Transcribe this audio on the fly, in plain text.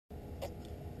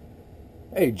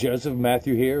Hey, Joseph,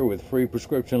 Matthew here with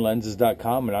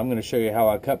freeprescriptionlenses.com, and I'm going to show you how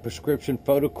I cut prescription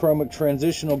photochromic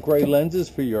transitional gray lenses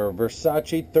for your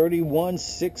Versace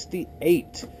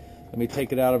 3168. Let me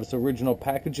take it out of its original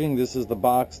packaging. This is the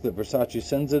box that Versace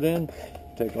sends it in.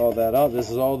 Take all that out. This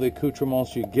is all the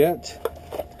accoutrements you get.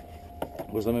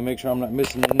 Let me make sure I'm not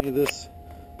missing any of this.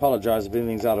 Apologize if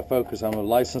anything's out of focus. I'm a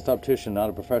licensed optician, not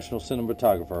a professional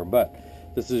cinematographer, but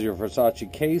this is your Versace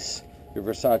case, your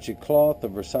Versace cloth, the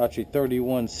Versace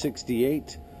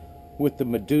 3168 with the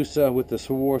Medusa with the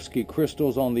Swarovski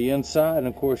crystals on the inside, and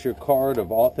of course your card of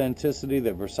authenticity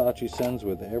that Versace sends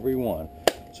with every one.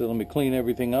 So let me clean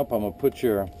everything up. I'm going to put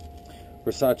your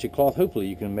Versace cloth. Hopefully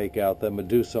you can make out the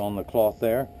Medusa on the cloth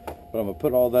there, but I'm going to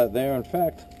put all that there. In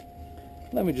fact,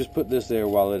 let me just put this there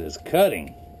while it is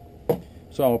cutting.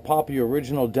 So I'm going to pop your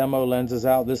original demo lenses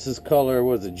out. This is color,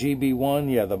 was it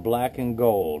GB1? Yeah, the black and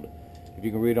gold. If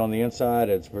you can read on the inside,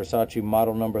 it's Versace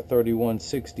model number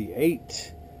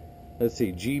 3168. Let's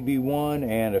see, GB1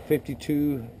 and a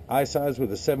 52 eye size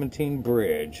with a 17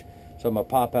 bridge. So I'm going to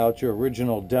pop out your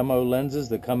original demo lenses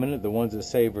that come in it, the ones that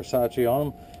say Versace on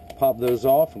them. Pop those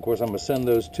off. Of course, I'm going to send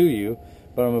those to you,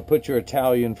 but I'm going to put your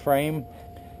Italian frame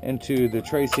into the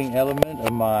tracing element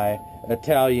of my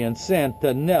Italian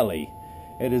Santanelli.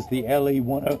 It is the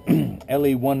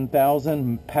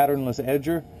LE1000 patternless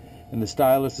edger. And the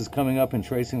stylus is coming up and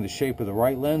tracing the shape of the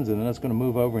right lens, and then it's going to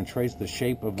move over and trace the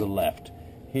shape of the left.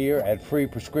 Here at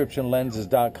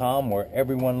freeprescriptionlenses.com, where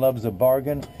everyone loves a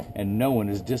bargain and no one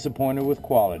is disappointed with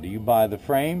quality. You buy the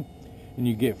frame and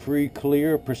you get free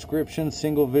clear prescription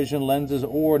single vision lenses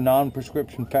or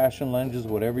non-prescription fashion lenses,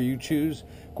 whatever you choose.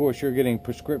 Of course, you're getting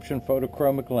prescription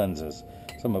photochromic lenses.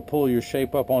 So I'm going to pull your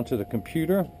shape up onto the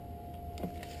computer.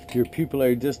 Your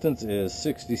pupillary distance is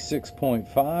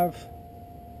 66.5.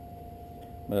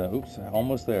 Oops,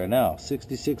 almost there now.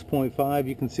 66.5,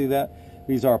 you can see that.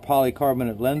 These are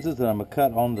polycarbonate lenses that I'm going to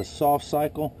cut on the soft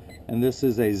cycle, and this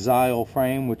is a Xyle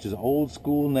frame, which is old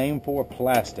school name for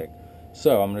plastic.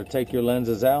 So I'm going to take your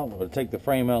lenses out. I'm going to take the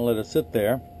frame out and let it sit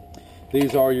there.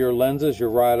 These are your lenses. Your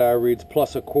right eye reads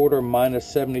 +1/4,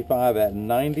 -75 at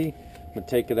 90. I'm going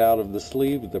to take it out of the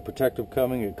sleeve with the protective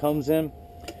covering it comes in.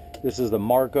 This is the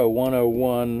Marco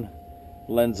 101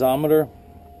 lensometer.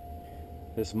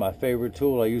 This is my favorite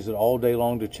tool. I use it all day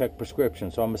long to check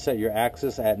prescription. So I'm going to set your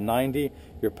axis at 90.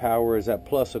 Your power is at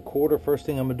 +1/4. First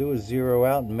thing I'm going to do is zero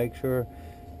out and make sure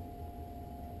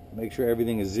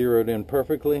everything is zeroed in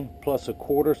perfectly.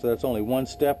 +1/4, so that's only one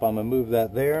step. I'm going to move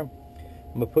that there. I'm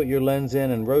going to put your lens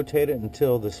in and rotate it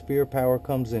until the sphere power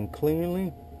comes in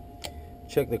cleanly.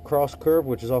 Check the cross curve,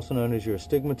 which is also known as your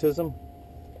astigmatism.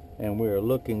 And we are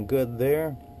looking good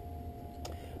there.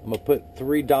 I'm going to put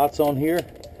 3 dots on here,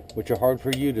 which are hard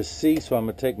for you to see, so I'm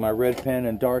going to take my red pen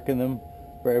and darken them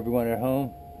for everyone at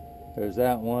home. There's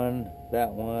that one,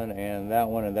 and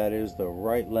that is the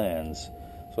right lens.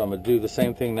 So I'm going to do the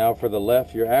same thing now for the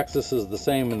left. Your axis is the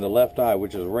same in the left eye,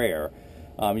 which is rare.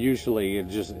 Usually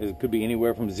it could be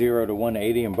anywhere from 0 to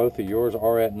 180, and both of yours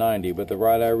are at 90, but the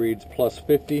right eye reads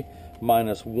 +50,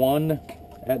 -1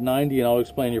 at 90, and I'll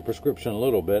explain your prescription a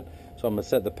little bit. So I'm going to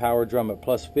set the power drum at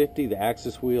 +50, the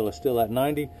axis wheel is still at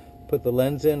 90. Put the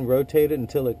lens in, rotate it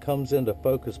until it comes into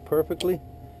focus perfectly.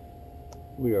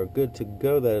 We are good to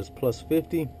go. That is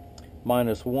 +50,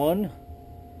 -1.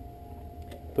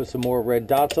 Put some more red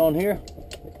dots on here.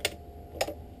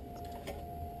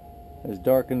 Let's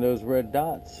darken those red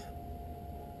dots.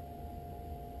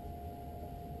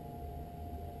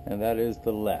 And that is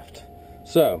the left.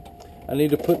 So I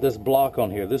need to put this block on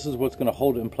here. This is what's going to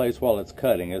hold it in place while it's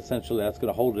cutting. Essentially, that's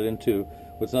going to hold it into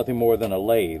what's nothing more than a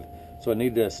lathe. So I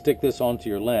need to stick this onto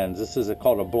your lens. This is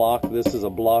called a block. This is a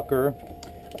blocker.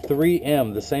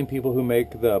 3M, the same people who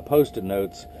make the Post-it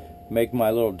notes, make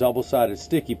my little double-sided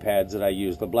sticky pads that I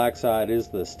use. The black side is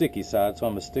the sticky side, so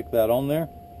I'm going to stick that on there.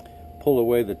 Pull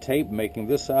away the tape, making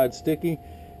this side sticky.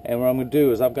 And what I'm going to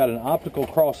do is I've got an optical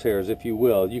crosshairs, if you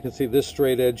will. You can see this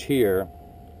straight edge here.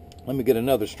 Let me get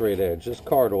another straight edge. This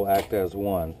card will act as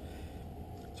one.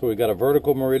 So we've got a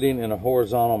vertical meridian and a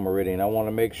horizontal meridian. I want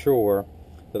to make sure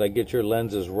that I get your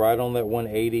lenses right on that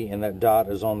 180 and that dot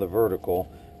is on the vertical.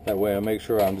 That way I make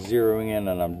sure I'm zeroing in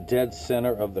and I'm dead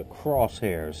center of the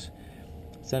crosshairs.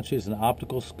 Essentially it's an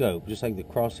optical scope, just like the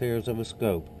crosshairs of a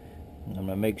scope. I'm going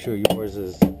to make sure yours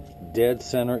is dead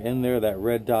center in there. That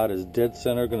red dot is dead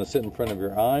center, going to sit in front of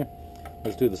your eye.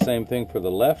 Let's do the same thing for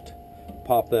the left.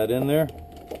 Pop that in there.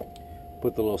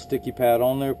 Put the little sticky pad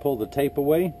on there, pull the tape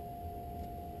away.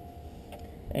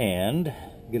 And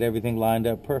get everything lined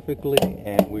up perfectly,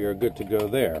 and we are good to go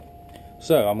there.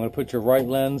 So I'm going to put your right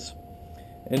lens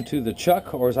into the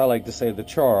chuck, or as I like to say, the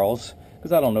Charles.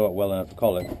 because I don't know it well enough to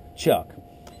call it chuck.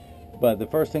 But the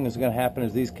first thing that's going to happen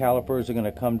is these calipers are going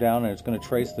to come down and it's going to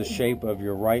trace the shape of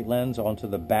your right lens onto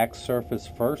the back surface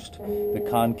first, the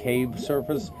concave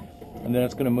surface, and then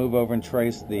it's going to move over and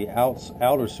trace the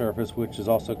outer surface, which is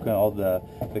also called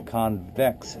the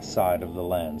convex side of the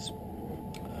lens.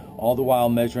 All the while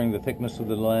measuring the thickness of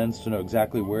the lens to know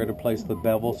exactly where to place the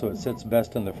bevel so it sits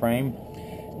best in the frame.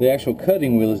 The actual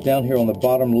cutting wheel is down here on the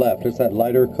bottom left. It's that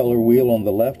lighter color wheel on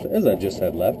the left, as I just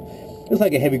said left. It's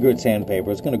like a heavy grit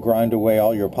sandpaper. It's going to grind away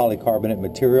all your polycarbonate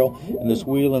material. And this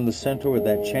wheel in the center with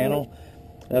that channel,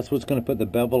 that's what's going to put the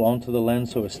bevel onto the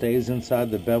lens so it stays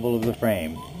inside the bevel of the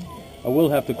frame. I will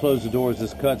have to close the door as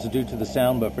this cuts due to the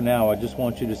sound, but for now I just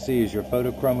want you to see as your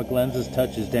photochromic lenses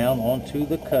touches down onto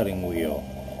the cutting wheel.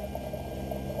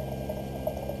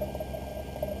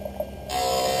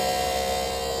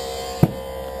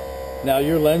 Now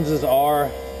your lenses are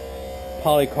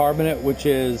polycarbonate, which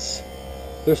is,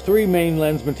 there's three main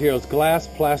lens materials: glass,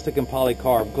 plastic, and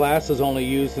polycarb. Glass is only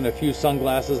used in a few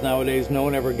sunglasses nowadays. No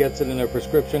one ever gets it in their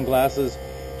prescription glasses,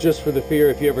 just for the fear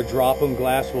if you ever drop them,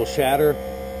 glass will shatter,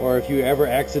 or if you ever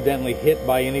accidentally hit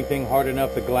by anything hard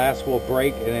enough, the glass will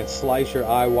break and it slice your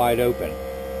eye wide open.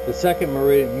 The second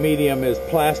medium is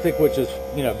plastic, which is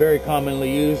very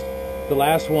commonly used. The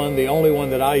last one, the only one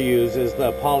that I use, is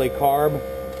the polycarb,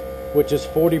 which is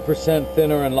 40%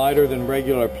 thinner and lighter than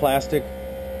regular plastic.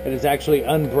 It is actually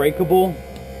unbreakable.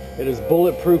 It is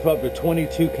bulletproof up to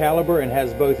 22 caliber and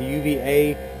has both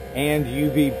UVA and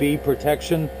UVB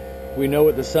protection. We know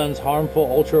what the sun's harmful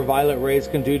ultraviolet rays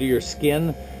can do to your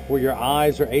skin, where your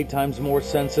eyes are 8 times more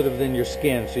sensitive than your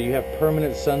skin. So you have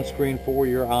permanent sunscreen for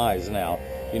your eyes now.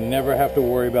 You never have to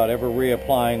worry about ever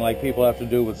reapplying like people have to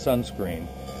do with sunscreen.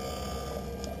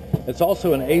 It's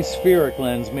also an aspheric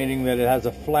lens, meaning that it has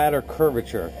a flatter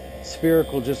curvature.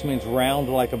 Spherical just means round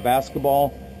like a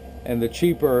basketball, and the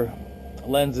cheaper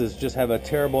lenses just have a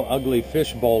terrible, ugly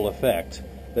fishbowl effect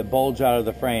that bulge out of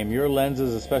the frame. Your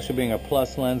lenses, especially being a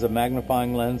plus lens, a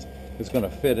magnifying lens, is going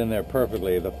to fit in there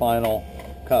perfectly. The final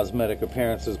cosmetic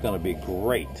appearance is going to be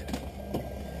great.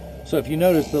 So if you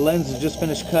notice, the lens is just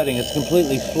finished cutting. It's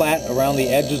completely flat around the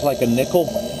edges like a nickel.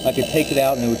 I could take it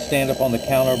out and it would stand up on the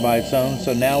counter by its own.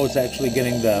 So now it's actually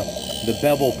getting the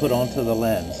bevel put onto the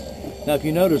lens. Now if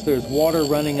you notice, there's water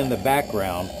running in the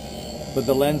background, but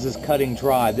the lens is cutting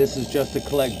dry. This is just to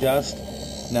collect dust.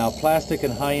 Now plastic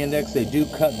and high index, they do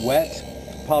cut wet.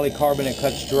 Polycarbonate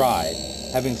cuts dry.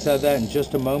 Having said that, in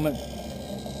just a moment,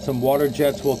 some water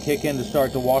jets will kick in to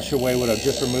start to wash away what I've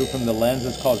just removed from the lens.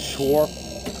 It's called Schwarf.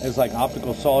 It's like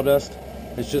optical sawdust.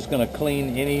 It's just going to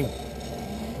clean any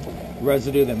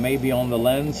residue that may be on the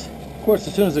lens. Of course,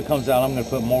 as soon as it comes out, I'm going to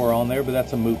put more on there, but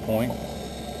that's a moot point.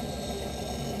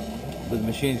 But the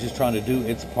machine's just trying to do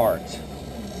its part.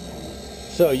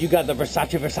 So you got the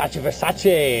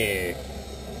Versace.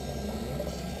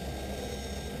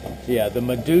 Yeah, the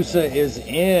Medusa is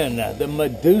in. The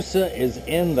Medusa is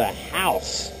in the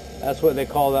house. That's what they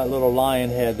call that little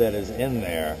lion head that is in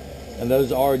there. And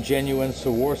those are genuine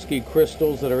Swarovski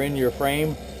crystals that are in your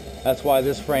frame. That's why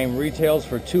this frame retails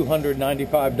for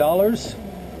 $295.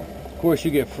 Of course,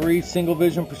 you get free single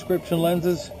vision prescription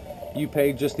lenses. You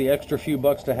pay just the extra few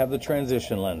bucks to have the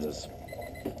transition lenses.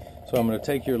 So I'm going to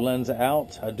take your lens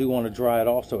out. I do want to dry it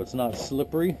off so it's not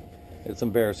slippery. It's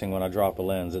embarrassing when I drop a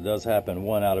lens. It does happen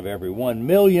 1 out of every 1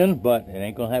 million, but it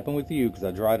ain't going to happen with you because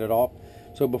I dried it off.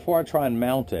 So before I try and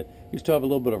mount it, you still have a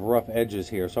little bit of rough edges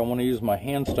here. So I want to use my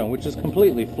hand stone, which is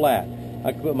completely flat.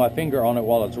 I can put my finger on it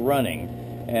while it's running,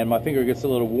 and my finger gets a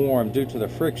little warm due to the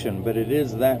friction, but it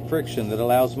is that friction that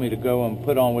allows me to go and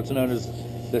put on what's known as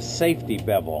the safety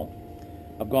bevel.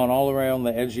 I've gone all around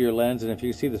the edge of your lens, and if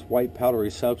you see this white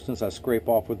powdery substance I scrape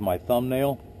off with my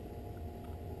thumbnail,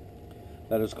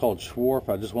 that is called Schwarf.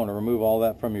 I just want to remove all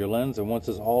that from your lens, and once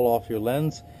it's all off your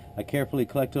lens, I carefully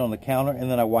collect it on the counter,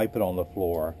 and then I wipe it on the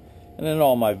floor. And in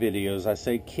all my videos, I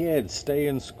say, kids, stay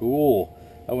in school.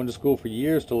 I went to school for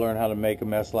years to learn how to make a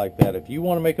mess like that. If you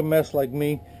want to make a mess like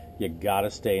me, you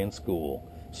gotta stay in school.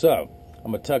 So,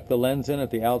 I'm gonna tuck the lens in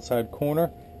at the outside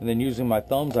corner, and then using my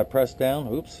thumbs, I press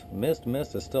down. Oops, missed,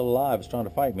 it's still alive, it's trying to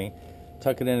fight me.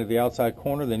 Tuck it in at the outside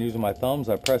corner, then using my thumbs,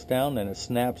 I press down, and it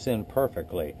snaps in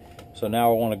perfectly. So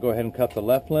now I want to go ahead and cut the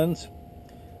left lens.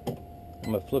 I'm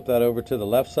going to flip that over to the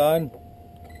left side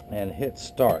and hit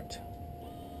start.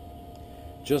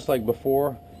 Just like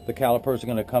before, the calipers are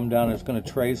going to come down and it's going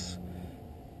to trace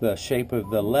the shape of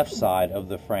the left side of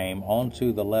the frame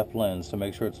onto the left lens to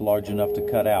make sure it's large enough to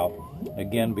cut out.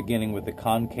 Again, beginning with the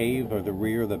concave or the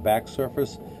rear, the back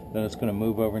surface, then it's going to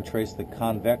move over and trace the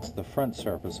convex, the front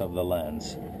surface of the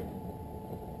lens.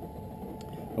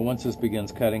 And once this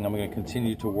begins cutting, I'm going to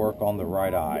continue to work on the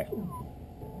right eye.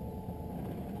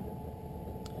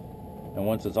 And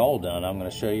once it's all done, I'm going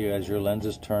to show you as your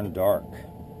lenses turn dark.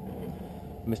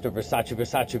 Mr. Versace,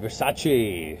 Versace,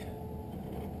 Versace.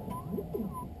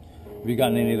 Have you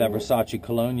gotten any of that Versace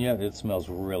cologne yet? It smells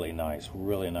really nice,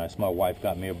 really nice. My wife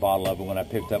got me a bottle of it when I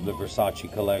picked up the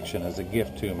Versace collection as a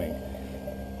gift to me.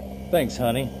 Thanks,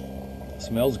 honey. It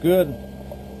smells good.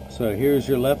 So here's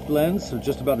your left lens. So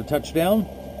just about to touch down.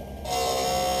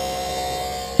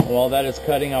 While that is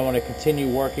cutting, I want to continue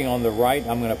working on the right.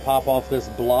 I'm going to pop off this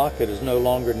block. It is no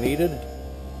longer needed.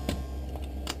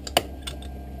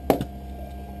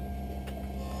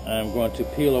 I'm going to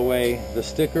peel away the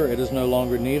sticker. It is no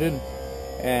longer needed.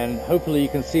 And hopefully you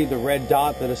can see the red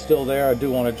dot that is still there. I do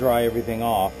want to dry everything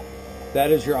off. That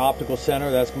is your optical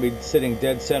center. That's going to be sitting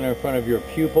dead center in front of your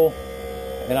pupil.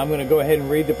 And I'm going to go ahead and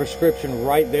read the prescription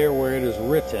right there where it is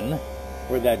written,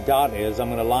 where that dot is. I'm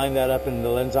going to line that up in the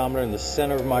lensometer in the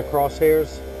center of my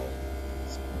crosshairs.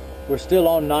 We're still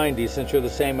on 90 since you're the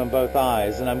same on both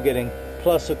eyes, and I'm getting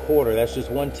 +1/4. That's just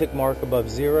one tick mark above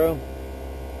 0.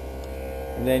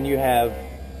 And then you have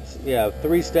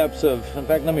 3 steps of, in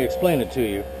fact, let me explain it to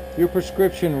you. Your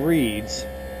prescription reads,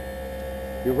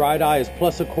 your right eye is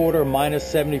 +1/4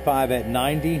 -75 at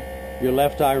 90. Your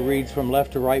left eye reads from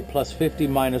left to right +50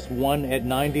 -1 at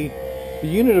 90. The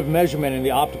unit of measurement in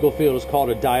the optical field is called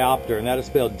a diopter, and that is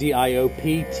spelled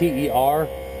D-I-O-P-T-E-R.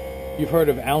 You've heard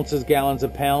of ounces, gallons,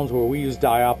 and pounds, where we use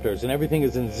diopters, and everything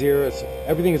is in zeros.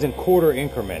 Everything is in quarter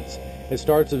increments. It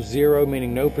starts at 0,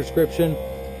 meaning no prescription,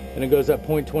 and it goes up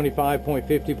 0.25,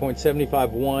 0.50,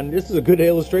 0.75, 1. This is a good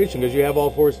illustration because you have all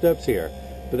 4 steps here,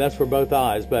 but that's for both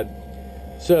eyes. But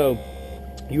so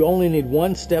you only need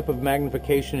 1 step of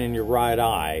magnification in your right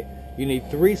eye. You need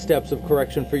 3 steps of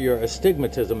correction for your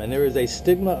astigmatism, and there is a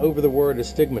stigma over the word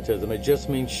astigmatism. It just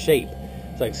means shape.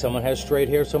 It's like someone has straight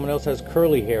hair, someone else has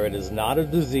curly hair. It is not a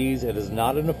disease. It is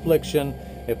not an affliction.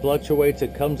 It fluctuates.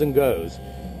 It comes and goes.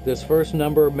 This first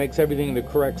number makes everything the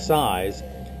correct size.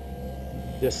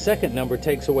 The second number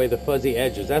takes away the fuzzy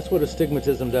edges. That's what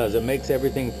astigmatism does. It makes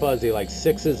everything fuzzy, like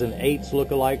 6s and 8s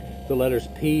look alike. The letters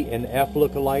P and F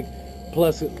look alike.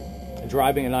 Plus,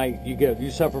 driving at night, you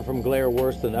suffer from glare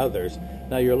worse than others.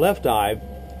 Now, your left eye,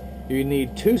 you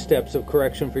need 2 steps of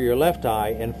correction for your left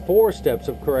eye and 4 steps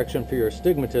of correction for your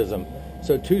astigmatism.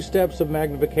 So 2 steps of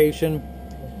magnification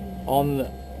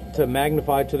to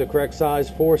magnify to the correct size,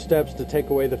 4 steps to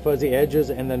take away the fuzzy edges,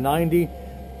 and the 90.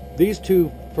 These 2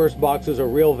 first boxes are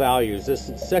real values.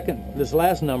 This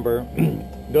last number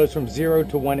goes from 0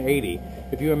 to 180.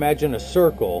 If you imagine a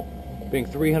circle being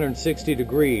 360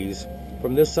 degrees,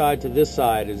 from this side to this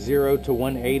side is 0 to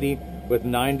 180, with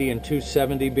 90 and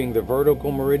 270 being the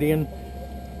vertical meridian.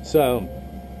 So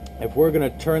if we're going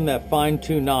to turn that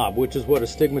fine-tune knob, which is what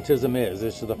astigmatism is,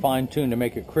 this is the fine-tune to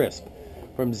make it crisp,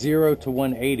 from 0 to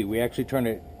 180, we actually turn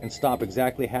it and stop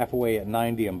exactly halfway at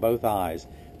 90 in both eyes.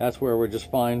 That's where we're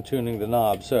just fine-tuning the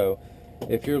knob. So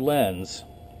if your lens,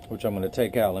 which I'm going to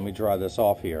take out, let me dry this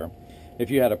off here.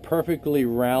 If you had a perfectly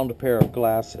round pair of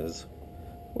glasses,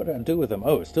 what did I do with them?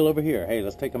 Oh, it's still over here. Hey,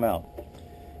 let's take them out.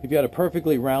 If you had a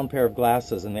perfectly round pair of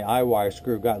glasses and the eye wire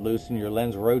screw got loose and your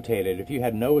lens rotated, if you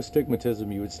had no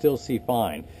astigmatism, you would still see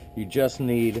fine. You just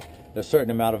need a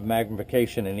certain amount of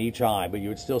magnification in each eye, but you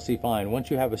would still see fine.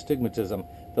 Once you have astigmatism,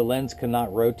 the lens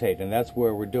cannot rotate, and that's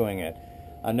where we're doing it.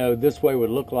 I know this way would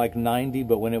look like 90,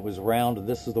 but when it was round,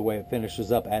 this is the way it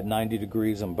finishes up at 90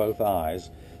 degrees in both eyes.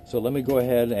 So let me go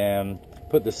ahead and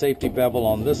put the safety bevel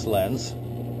on this lens.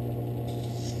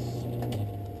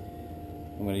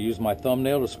 I'm going to use my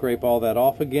thumbnail to scrape all that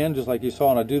off again, just like you saw,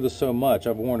 and I do this so much,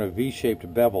 I've worn a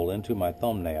V-shaped bevel into my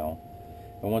thumbnail.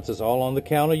 And once it's all on the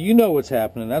counter, you know what's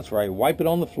happening. That's right, wipe it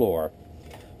on the floor.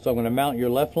 So I'm going to mount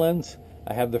your left lens.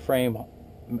 I have the frame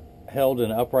held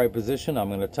in upright position. I'm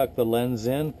going to tuck the lens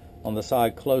in on the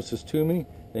side closest to me.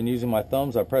 Then using my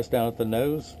thumbs, I press down at the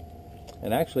nose.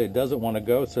 And actually it doesn't want to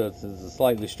go, so it's a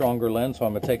slightly stronger lens, so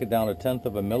I'm going to take it down 1/10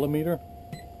 of a millimeter.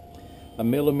 A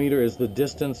millimeter is the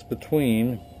distance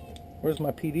between, where's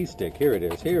my PD stick? Here it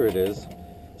is, here it is.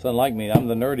 It's unlike me, I'm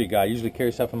the nerdy guy, I usually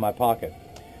carry stuff in my pocket.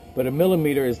 But a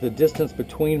millimeter is the distance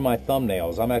between my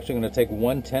thumbnails. I'm actually going to take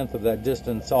 1/10 of that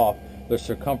distance off the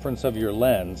circumference of your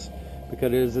lens,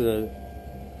 because it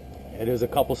is a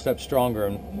couple steps stronger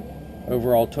in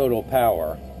overall total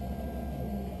power.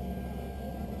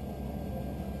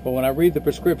 But when I read the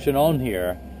prescription on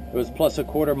here, it was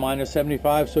 +1/4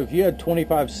 -75. So if you had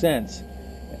 25 cents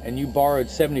and you borrowed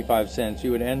 75 cents,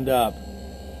 you would end up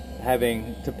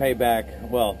having to pay back,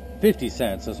 well, 50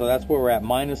 cents. And so that's where we're at,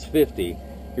 -50.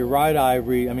 Your right eye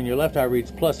your left eye reads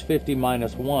 +50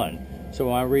 -1. So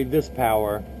when I read this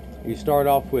power, you start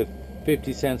off with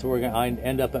 50 cents, we're going to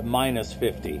end up at minus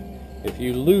 50 if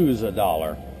you lose a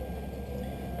dollar.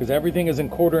 Because everything is in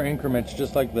quarter increments,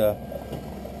 just like the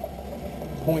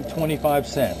 0.25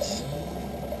 cents.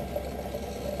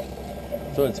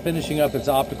 So it's finishing up its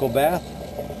optical bath.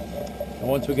 And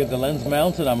once we get the lens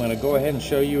mounted, I'm going to go ahead and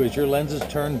show you as your lenses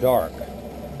turn dark.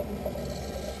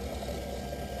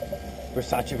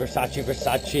 Versace, Versace,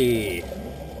 Versace.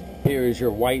 Here is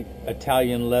your white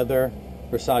Italian leather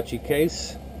Versace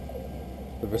case.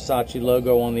 The Versace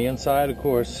logo on the inside, of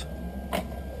course.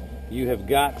 You have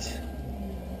got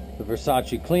the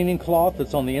Versace cleaning cloth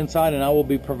that's on the inside, and I will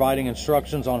be providing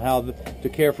instructions on how to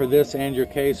care for this and your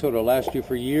case so it'll last you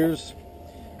for years.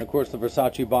 Of course, the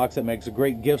Versace box that makes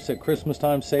great gifts at Christmas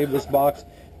time. Save this box,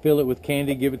 fill it with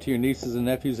candy, give it to your nieces and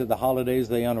nephews at the holidays.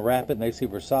 They unwrap it and they see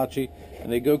Versace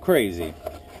and they go crazy.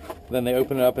 Then they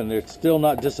open it up and they're still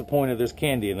not disappointed there's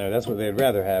candy in there. That's what they'd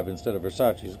rather have instead of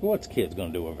Versace. What's kids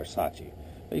going to do with Versace?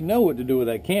 They know what to do with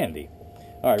that candy.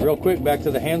 All right, real quick, back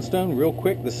to the handstone. Real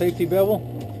quick, the safety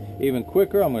bevel. Even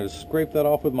quicker, I'm going to scrape that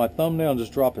off with my thumbnail and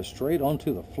just drop it straight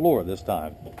onto the floor this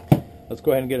time. Let's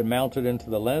go ahead and get it mounted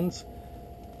into the lens.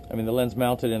 The lens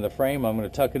mounted in the frame. I'm going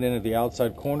to tuck it in at the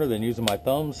outside corner, then using my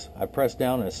thumbs, I press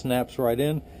down and it snaps right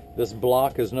in. This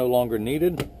block is no longer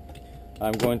needed.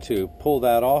 I'm going to pull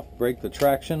that off, break the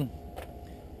traction,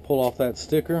 pull off that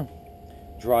sticker,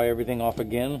 dry everything off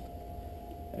again,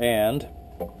 and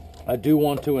I do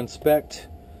want to inspect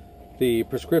the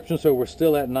prescription. So we're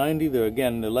still at 90.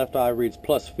 Again, the left eye reads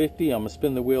plus 50. I'm going to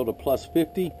spin the wheel to plus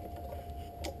 50.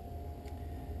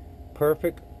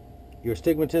 Perfect. Your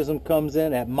astigmatism comes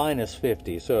in at minus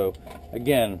 50. So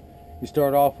again, you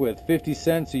start off with 50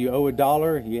 cents, so you owe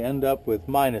 $1, you end up with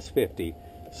minus 50.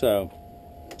 So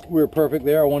we're perfect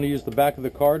there. I want to use the back of the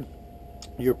card.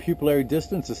 Your pupillary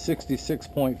distance is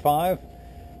 66.5.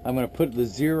 I'm going to put the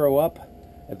 0 up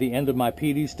at the end of my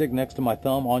PD stick next to my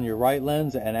thumb on your right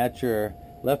lens, and at your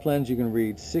left lens you can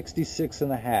read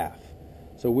 66.5.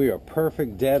 So we are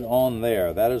perfect, dead on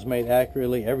there. That is made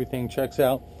accurately. Everything checks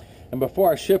out. And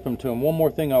before I ship them to them, one more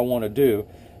thing I want to do.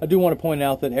 I do want to point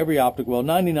out that every optical, well,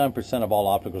 99% of all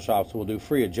optical shops will do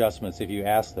free adjustments if you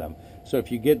ask them. So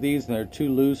if you get these and they're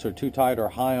too loose or too tight or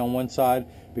high on one side,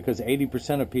 because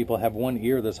 80% of people have one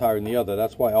ear that's higher than the other.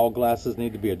 That's why all glasses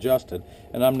need to be adjusted,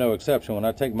 and I'm no exception. When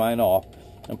I take mine off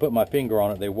and put my finger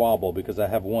on it, they wobble because I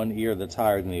have one ear that's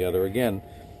higher than the other. Again,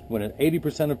 when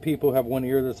 80% of people have one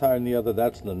ear that's higher than the other,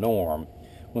 that's the norm.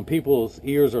 When people's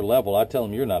ears are level, I tell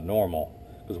them you're not normal,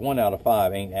 because 1 out of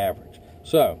 5 ain't average.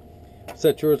 So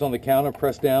set yours on the counter,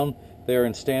 press down. They're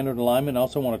in standard alignment. I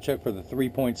also want to check for the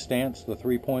 3-point stance. The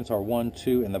 3 points are 1,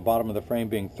 2, and the bottom of the frame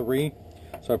being 3.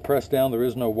 So I press down, there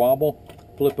is no wobble.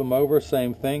 Flip them over,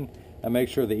 same thing. I make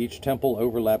sure that each temple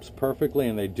overlaps perfectly,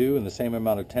 and they do, in the same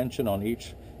amount of tension on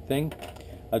each thing.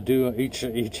 I do each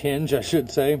hinge, I should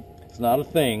say. It's not a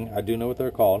thing. I do know what they're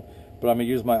called. But I'm going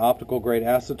to use my optical grade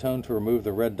acetone to remove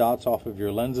the red dots off of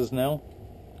your lenses now.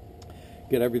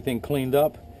 Get everything cleaned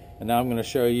up, and now I'm going to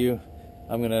show you.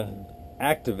 I'm going to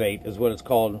activate is what it's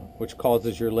called, which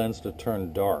causes your lens to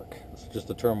turn dark. It's just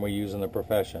a term we use in the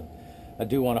profession. I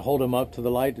do want to hold them up to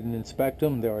the light and inspect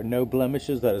them. There are no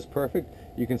blemishes. That is perfect.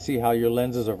 You can see how your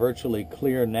lenses are virtually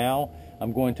clear now.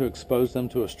 I'm going to expose them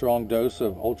to a strong dose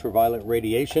of ultraviolet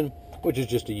radiation, which is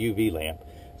just a UV lamp.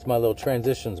 It's my little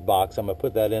transitions box. I'm going to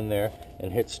put that in there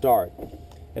and hit start.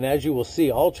 And as you will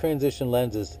see, all transition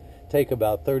lenses take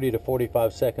about 30 to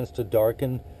 45 seconds to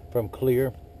darken from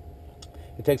clear.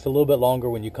 It takes a little bit longer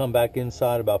when you come back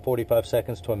inside, about 45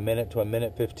 seconds to a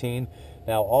minute 15.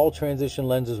 Now, all transition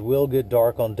lenses will get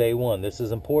dark on day 1. This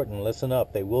is important. Listen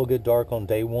up. They will get dark on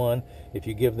day 1. If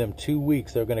you give them 2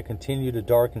 weeks, they're going to continue to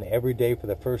darken every day for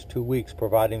the first 2 weeks,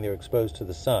 providing they're exposed to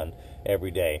the sun every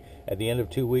day. At the end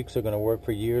of 2 weeks, they're going to work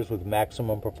for years with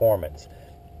maximum performance.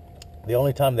 The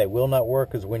only time they will not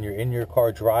work is when you're in your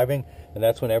car driving, and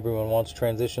that's when everyone wants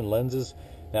transition lenses.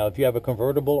 Now, if you have a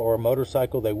convertible or a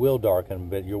motorcycle, they will darken,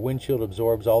 but your windshield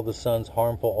absorbs all the sun's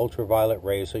harmful ultraviolet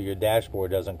rays, so your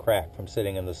dashboard doesn't crack from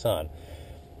sitting in the sun.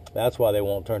 That's why they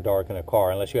won't turn dark in a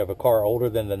car. Unless you have a car older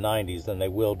than the 90s, then they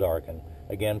will darken.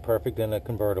 Again, perfect in a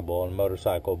convertible and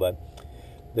motorcycle, but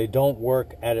they don't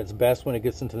work at its best when it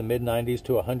gets into the mid-90s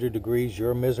to 100 degrees.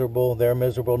 You're miserable, they're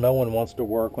miserable. No one wants to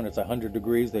work when it's 100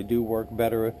 degrees. They do work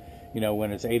better,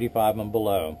 when it's 85 and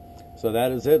below. So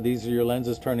that is it. These are your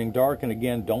lenses turning dark. And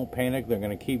again, don't panic. They're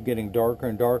going to keep getting darker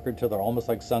and darker until they're almost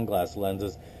like sunglass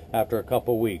lenses after a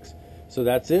couple weeks. So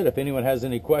that's it. If anyone has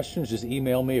any questions, just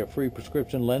email me at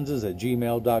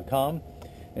freeprescriptionlenses@gmail.com.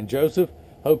 And Joseph,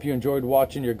 hope you enjoyed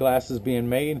watching your glasses being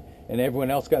made. and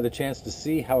everyone else got the chance to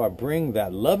see how I bring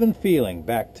that love and feeling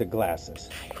back to glasses.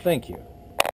 Thank you.